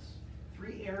promise.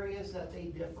 3 areas that they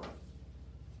differ.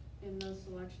 In the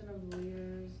selection of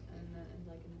leaders and the, and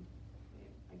like,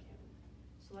 wait, I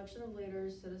can't. Selection of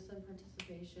leaders, citizen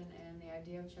participation, and the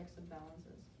idea of checks and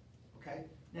balances. Okay,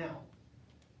 now,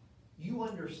 you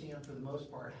understand for the most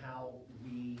part how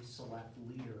we select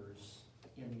leaders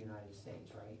in the United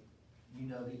States, right? You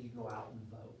know that you go out and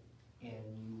vote,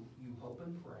 and you hope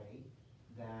and pray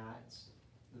that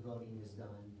the voting is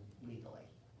done legally,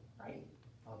 right?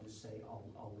 I'll just say,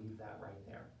 I'll leave that right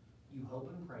there. You hope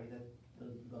and pray that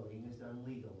the voting is done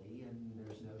legally and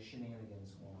there's no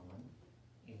shenanigans going on,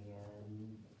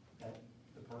 and that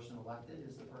the person elected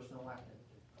is the person elected.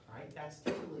 Right? That's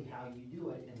typically how you do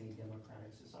it in a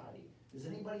democratic society. Does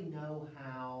anybody know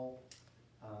how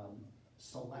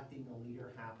selecting a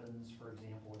leader happens, for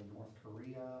example, in North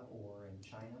Korea or in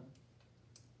China?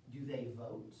 Do they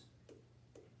vote?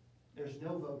 There's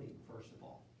no voting, first of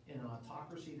all. In an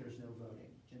autocracy, there's no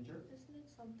voting. Ginger? Isn't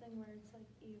it something where it's like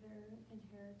either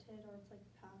inherited or it's like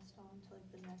passed on to like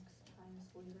the next time's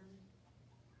leader?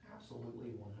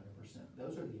 Absolutely, 100%.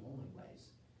 Those are the only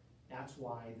ways. That's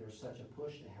why there's such a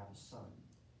push to have a son,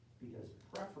 because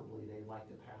preferably they like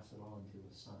to pass it on to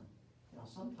a son. Now,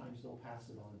 sometimes they'll pass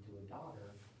it on to a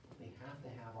daughter, but they have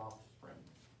to have offspring,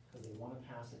 because they want to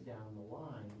pass it down the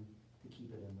line to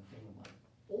keep it in the family.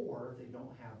 Or if they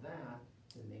don't have that,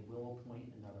 then they will appoint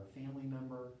another family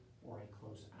member or a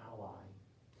close ally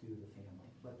to the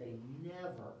family. But they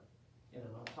never, in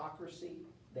an autocracy,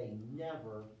 they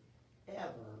never,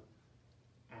 ever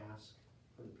ask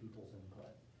for the people's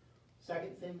input.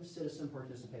 Second thing, citizen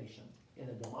participation. In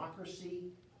a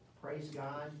democracy, praise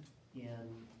God,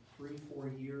 in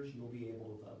 3-4 years, you'll be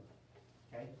able to vote.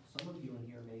 Okay? Some of you in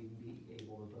here may be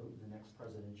able to vote in the next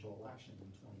presidential election in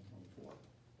 2024,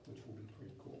 which will be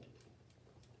pretty cool.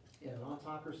 In an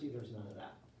autocracy, there's none of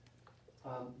that.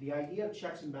 The idea of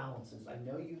checks and balances. I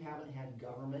know you haven't had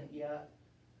government yet.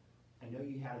 I know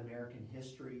you had American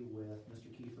history with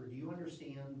Mr. Kiefer. Do you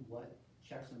understand what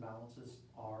checks and balances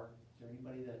are? Is there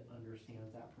anybody that understands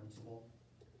that principle?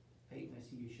 Peyton, I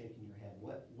see you shaking your head.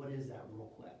 What is that real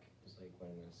quick? It's like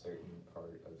when a certain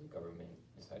part of the government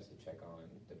decides to check on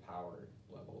the power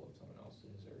level of someone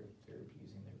else's, or if they're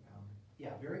abusing their power.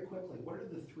 Yeah, very quickly. What are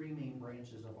the 3 main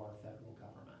branches of our federal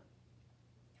government?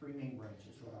 3 main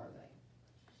branches, what are they?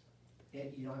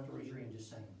 You don't have to raise your hand, just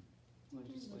say them.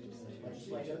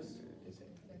 Legislative,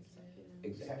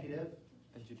 executive,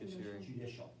 And judiciary.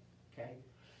 judicial, okay?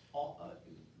 All,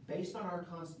 based on our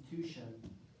Constitution,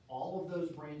 all of those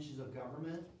branches of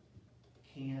government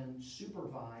can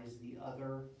supervise the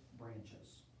other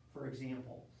branches. For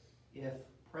example, if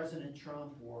President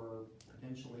Trump or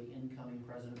potentially incoming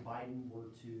President Biden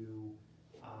were to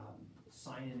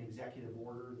sign an executive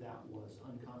order that was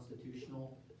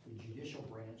unconstitutional, the judicial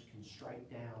branch can strike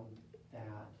down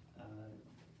that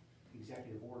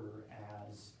executive order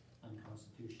as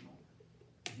unconstitutional.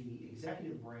 The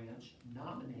executive branch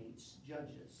nominates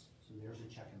judges, so there's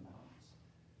a check and balance.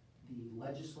 The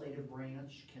legislative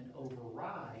branch can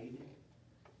override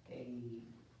a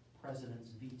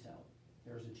president's veto.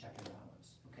 There's a check and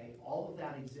balance, okay? All of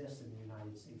that exists in the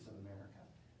United States of America.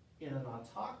 In an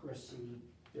autocracy,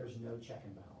 there's no check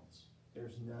and balance.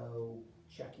 There's no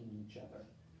checking each other.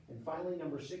 And finally,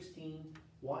 number 16,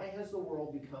 why has the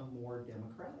world become more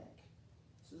democratic?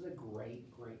 This is a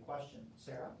great, great question.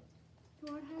 Sarah?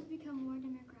 The world has become more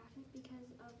democratic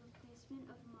because of replacement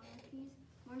of monarchies,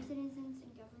 more citizens in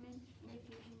government, and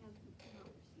diffusion of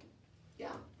democracy.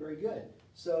 Yeah, very good.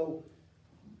 So,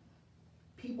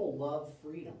 people love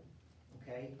freedom,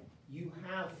 okay? You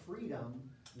have freedom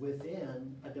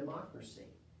within a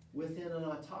democracy. Within an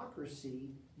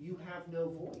autocracy, you have no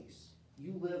voice.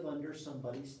 You live under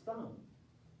somebody's thumb.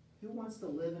 Who wants to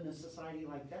live in a society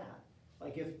like that?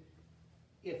 Like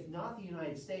if not the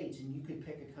United States and you could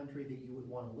pick a country that you would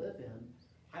want to live in,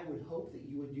 I would hope that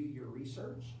you would do your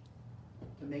research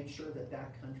to make sure that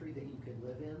that country that you could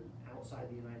live in outside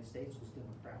the United States was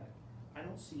democratic. I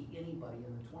don't see anybody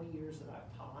in the 20 years that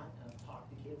I've taught and I've talked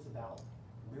to kids about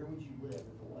where would you live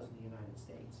if it wasn't the United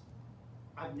States.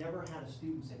 I've never had a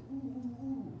student say,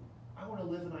 ooh, I want to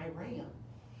live in Iran.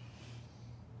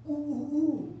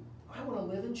 Ooh, I want to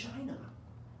live in China.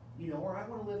 You know, or I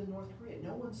want to live in North Korea.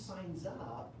 No one signs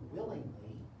up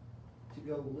willingly to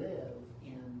go live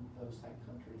in those type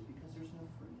countries because there's no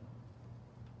freedom.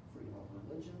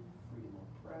 religion, freedom of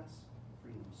press,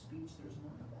 freedom of speech, there's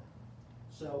none of that.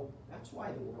 So that's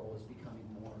why the world is becoming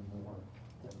more and more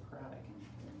democratic,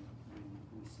 and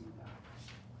we see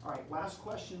that. All right, last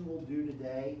question we'll do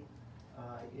today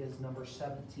is number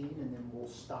 17, and then we'll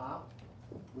stop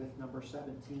with number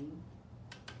 17.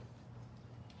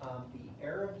 The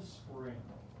Arab Spring.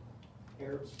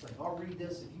 Arab Spring. I'll read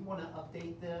this. If you want to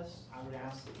update this, I would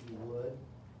ask that you would.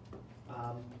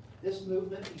 This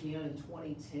movement began in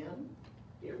 2010.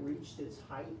 It reached its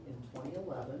height in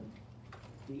 2011.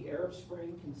 The Arab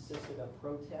Spring consisted of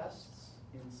protests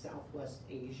in Southwest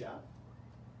Asia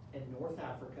and North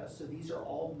Africa. So these are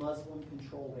all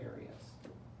Muslim-controlled areas.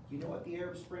 You know what the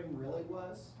Arab Spring really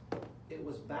was? It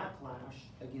was backlash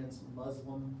against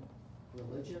Muslim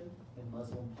religion and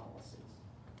Muslim policies.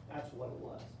 That's what it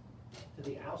was. To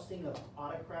the ousting of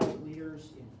autocratic leaders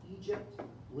in Egypt,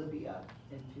 Libya,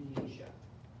 and Tunisia.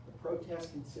 The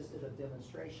protest consisted of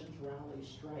demonstrations, rallies,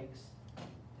 strikes,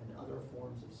 and other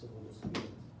forms of civil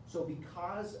disobedience. So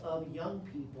because of young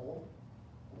people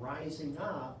rising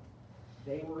up,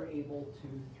 they were able to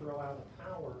throw out of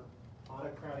power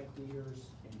autocratic leaders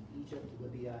in Egypt,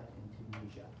 Libya, and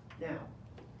Tunisia. Now,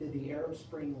 did the Arab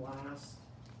Spring last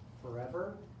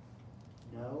forever?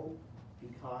 No,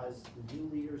 because the new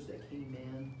leaders that came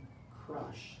in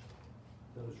crushed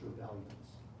those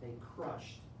rebellions. They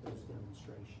crushed those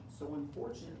demonstrations. So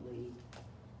unfortunately,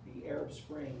 the Arab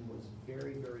Spring was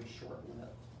very, very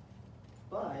short-lived.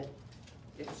 But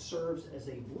it serves as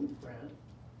a blueprint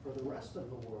for the rest of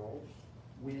the world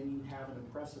when you have an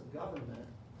oppressive government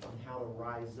on how to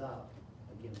rise up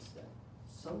against it.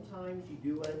 Sometimes you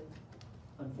do it,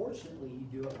 unfortunately,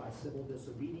 you do it by civil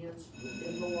disobedience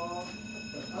within the law,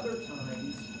 but other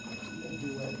times people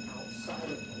do it outside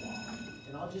of the law.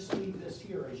 And I'll just leave this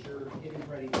here as you're getting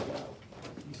ready to go.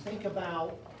 You think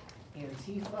about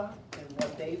Antifa and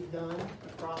what they've done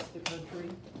across the country.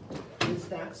 Is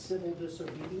that civil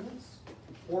disobedience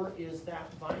or is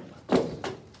that violence?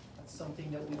 That's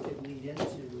something that we could lead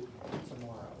into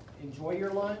tomorrow. Enjoy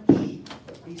your lunch.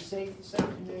 Be safe this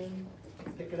afternoon.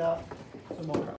 Pick it up tomorrow.